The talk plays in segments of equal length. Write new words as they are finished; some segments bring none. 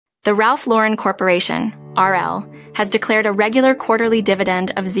The Ralph Lauren Corporation, RL, has declared a regular quarterly dividend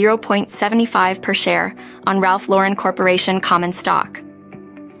of 0.75 per share on Ralph Lauren Corporation common stock.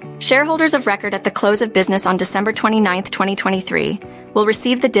 Shareholders of record at the close of business on December 29, 2023, will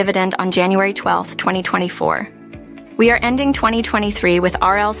receive the dividend on January 12, 2024. We are ending 2023 with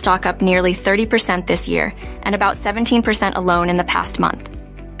RL stock up nearly 30% this year and about 17% alone in the past month.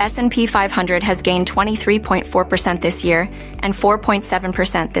 S&P 500 has gained 23.4% this year and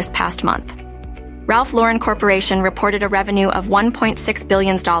 4.7% this past month. Ralph Lauren Corporation reported a revenue of $1.6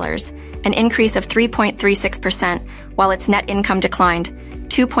 billion, an increase of 3.36%, while its net income declined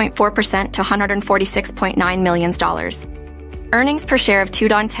 2.4% to $146.9 million. Earnings per share of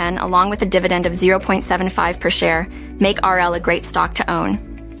 $2.10 along with a dividend of 0.75 per share make RL a great stock to own.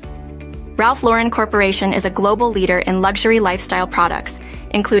 Ralph Lauren Corporation is a global leader in luxury lifestyle products,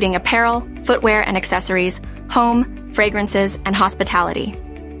 including apparel, footwear and accessories, home, fragrances, and hospitality.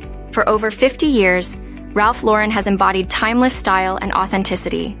 For over 50 years, Ralph Lauren has embodied timeless style and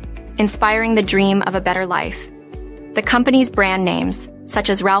authenticity, inspiring the dream of a better life. The company's brand names, such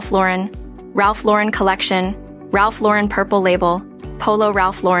as Ralph Lauren Collection, Ralph Lauren Purple Label, Polo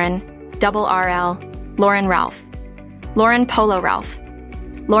Ralph Lauren, Double RL, Lauren Ralph, Lauren Polo Ralph,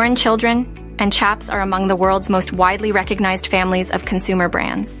 Lauren Children, and Chaps are among the world's most widely recognized families of consumer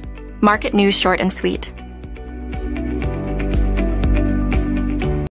brands. Market news short and sweet.